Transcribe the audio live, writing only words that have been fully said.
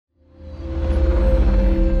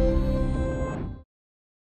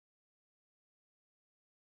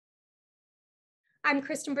I'm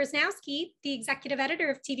Kristen Brzezinski, the executive editor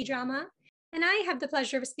of TV Drama, and I have the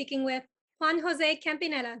pleasure of speaking with Juan José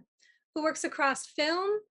Campanella, who works across film,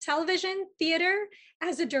 television, theater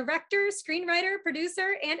as a director, screenwriter,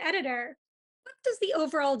 producer, and editor. What does the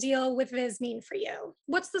overall deal with VIS mean for you?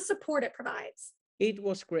 What's the support it provides? It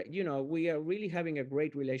was great. We are really having a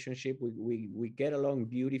great relationship. We get along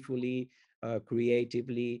beautifully,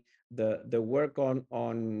 creatively. The work on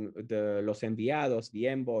the Los Enviados, the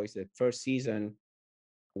Envoys, the first season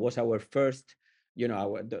was our first,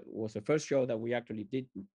 was the first show that we actually did.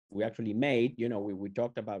 We actually made. We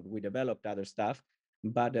talked about, we developed other stuff,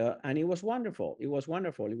 but and it was wonderful. It was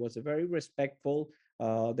wonderful. It was a very respectful.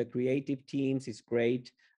 The creative teams is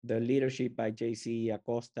great. The leadership by JC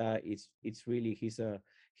Acosta is, it's really, he's a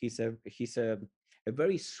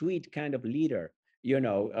very sweet kind of leader. He you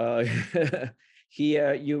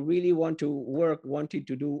really wanted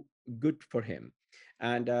to do good for him,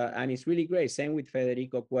 and it's really great. Same with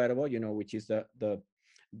Federico Cuervo, which is the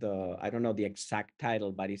I don't know the exact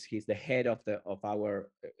title, but he's the head of our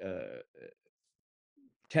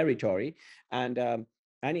territory, and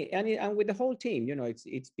with the whole team,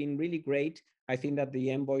 it's been really great. I think that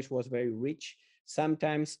the Envoys was very rich.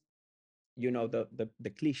 Sometimes,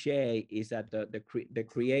 the cliche is that the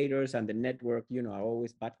creators and the network, are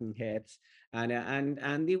always butting heads, and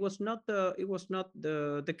it was not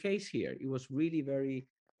the case here. It was really very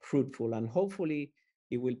fruitful, and hopefully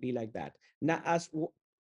it will be like that. Now,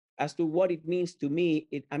 as to what it means to me,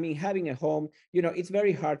 having a home, it's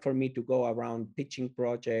very hard for me to go around pitching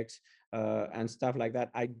projects and stuff like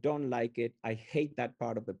that. I don't like it. I hate that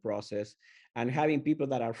part of the process. And having people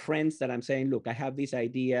that are friends that I'm saying, look, I have this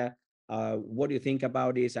idea. What do you think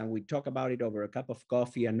about this? And we talk about it over a cup of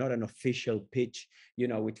coffee and not an official pitch,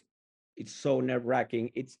 which it's so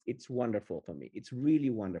nerve-wracking. It's wonderful for me. It's really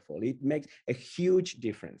wonderful. It makes a huge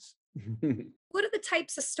difference. What are the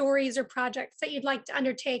types of stories or projects that you'd like to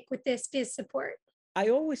undertake with this VIS support? I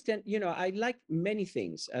always tend, I like many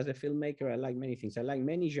things as a filmmaker. I like many things. I like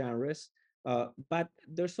many genres, but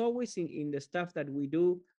there's always in the stuff that we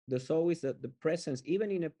do, there's always the presence, even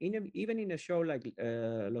in a show like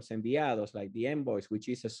Los Enviados, like the Envoys, which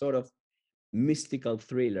is a sort of mystical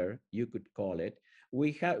thriller, you could call it.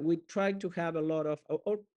 We try to have a lot of,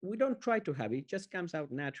 or we don't try to have it just comes out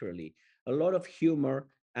naturally. A lot of humor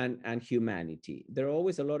and humanity. There are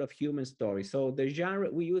always a lot of human stories. So the genre,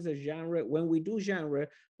 we use a genre. When we do genre,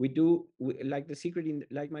 like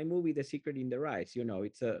like my movie, The Secret in the Rise.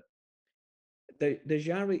 It's the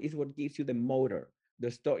genre is what gives you the motor, the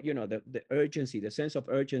story, the urgency, the sense of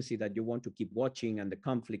urgency that you want to keep watching, and the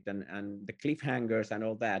conflict and the cliffhangers and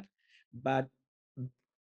all that. But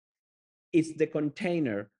it's the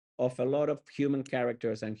container of a lot of human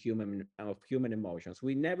characters and human emotions.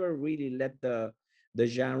 We never really let the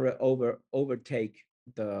genre overtake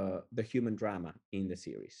the human drama in the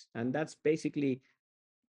series, and that's basically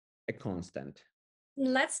a constant.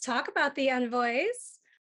 Let's talk about the Envoys.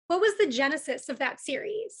 What was the genesis of that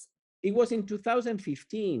series? It was in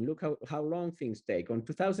 2015. Look how long things take. On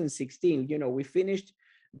 2016, we finished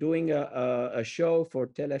doing a show for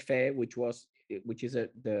Telefe, which is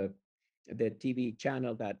the TV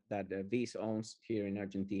channel that VIS owns here in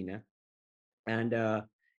Argentina. And,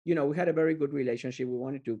 we had a very good relationship. We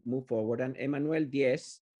wanted to move forward. And Emmanuel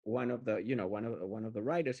Diez, one of the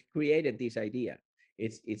writers, created this idea.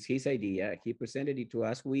 It's his idea. He presented it to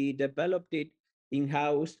us. We developed it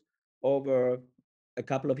in-house over a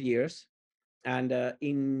couple of years. And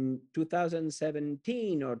in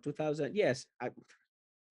 2017 or 2000, yes,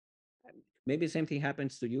 maybe the same thing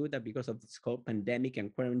happens to you, that because of this whole pandemic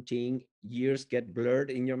and quarantine, years get blurred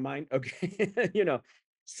in your mind. Okay,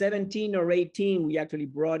 17 or 18, we actually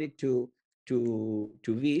brought it to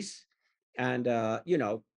VIS, and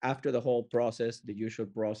after the whole process, the usual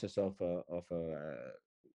process of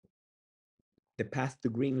the path to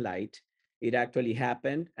green light, it actually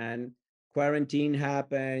happened, and quarantine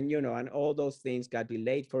happened, and all those things got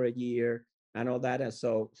delayed for a year and all that, and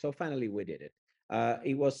so finally we did it.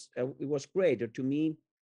 It was great. To me,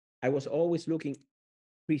 I was always looking,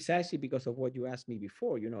 precisely because of what you asked me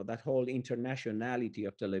before, that whole internationality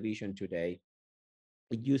of television today.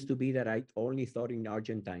 It used to be that I only thought in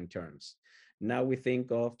Argentine terms. Now we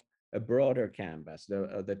think of a broader canvas,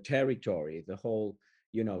 the territory, the whole,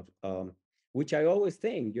 which I always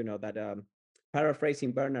think, that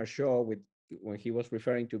paraphrasing Bernard Shaw when he was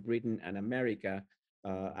referring to Britain and America,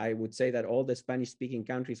 I would say that all the Spanish-speaking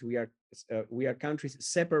countries, we are countries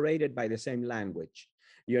separated by the same language,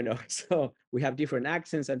 so we have different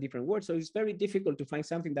accents and different words. So it's very difficult to find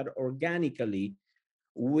something that organically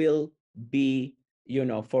will be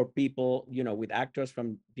for people, with actors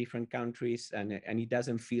from different countries, and it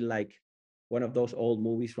doesn't feel like one of those old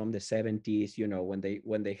movies from the 70s,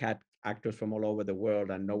 when they had actors from all over the world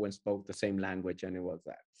and no one spoke the same language, and it was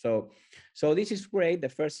that. So this is great. The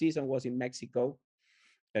first season was in Mexico,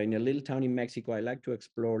 in a little town in Mexico. I like to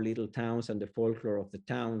explore little towns and the folklore of the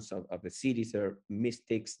towns, of the cities, their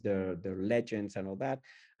mystics, their legends, and all that.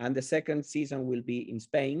 And the second season will be in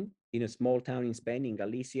Spain, in a small town in Spain, in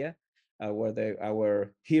Galicia, where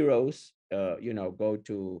our heroes, go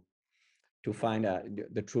to find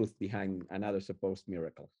the truth behind another supposed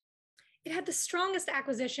miracle. It had the strongest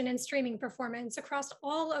acquisition and streaming performance across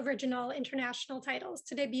all original international titles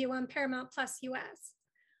to debut on Paramount Plus US.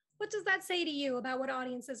 What does that say to you about what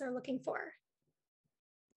audiences are looking for?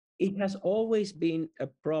 It has always been a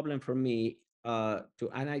problem for me,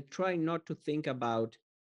 and I try not to think about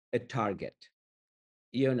a target.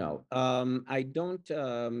 I don't.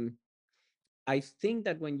 I think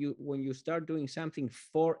that when you start doing something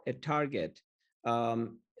for a target,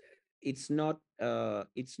 um, it's not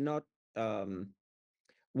um,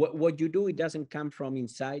 what you do. It doesn't come from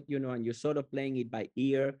inside, and you're sort of playing it by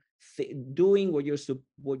ear, doing what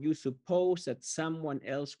you suppose that someone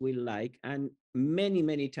else will like, and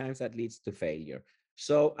many times that leads to failure.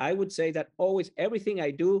 So I would say that always, everything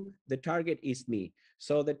I do, the target is me.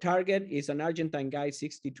 So the target is an Argentine guy,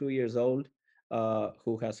 62 years old,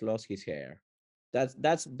 who has lost his hair.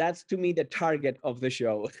 That's to me the target of the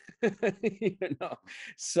show. you know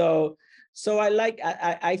so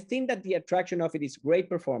I think that the attraction of it is great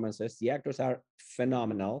performances. The actors are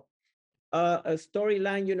phenomenal. A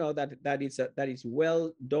storyline, that is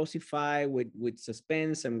well dosified with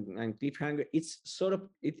suspense and cliffhanger. It's sort of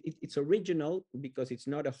it's original because it's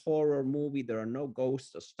not a horror movie. There are no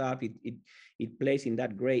ghosts or stuff. It plays in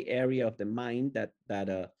that gray area of the mind, that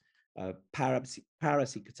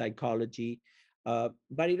parapsychology.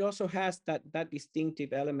 But it also has that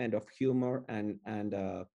distinctive element of humor, and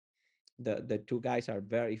the two guys are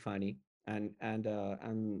very funny, and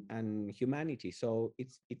humanity. So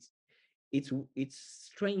it's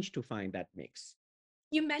strange to find that mix.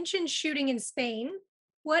 You mentioned shooting in Spain.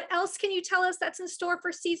 What else can you tell us that's in store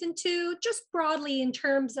for season 2, just broadly in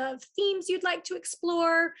terms of themes you'd like to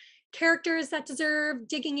explore, characters that deserve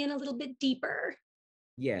digging in a little bit deeper?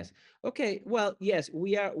 Yes. Okay. Well, yes,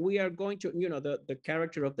 we are going to, the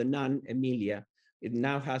character of the nun, Emilia, it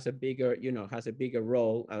now has a bigger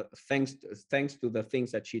role, thanks to the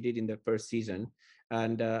things that she did in the first season,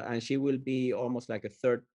 and she will be almost like a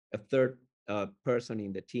third person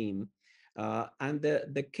in the team. And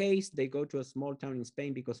the case, they go to a small town in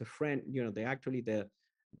Spain because a friend, they actually, the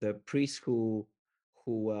priest who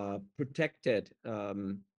protected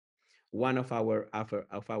one of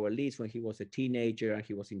our leads when he was a teenager and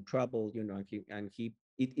he was in trouble,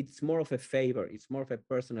 it's more of a favor. It's more of a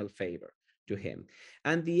personal favor to him.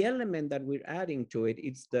 And the element that we're adding to it,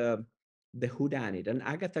 it's the whodunit, an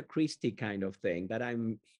Agatha Christie kind of thing that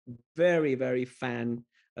I'm very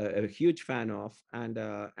a huge fan of, and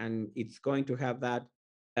it's going to have that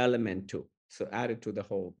element too. So added to the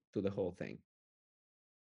whole thing.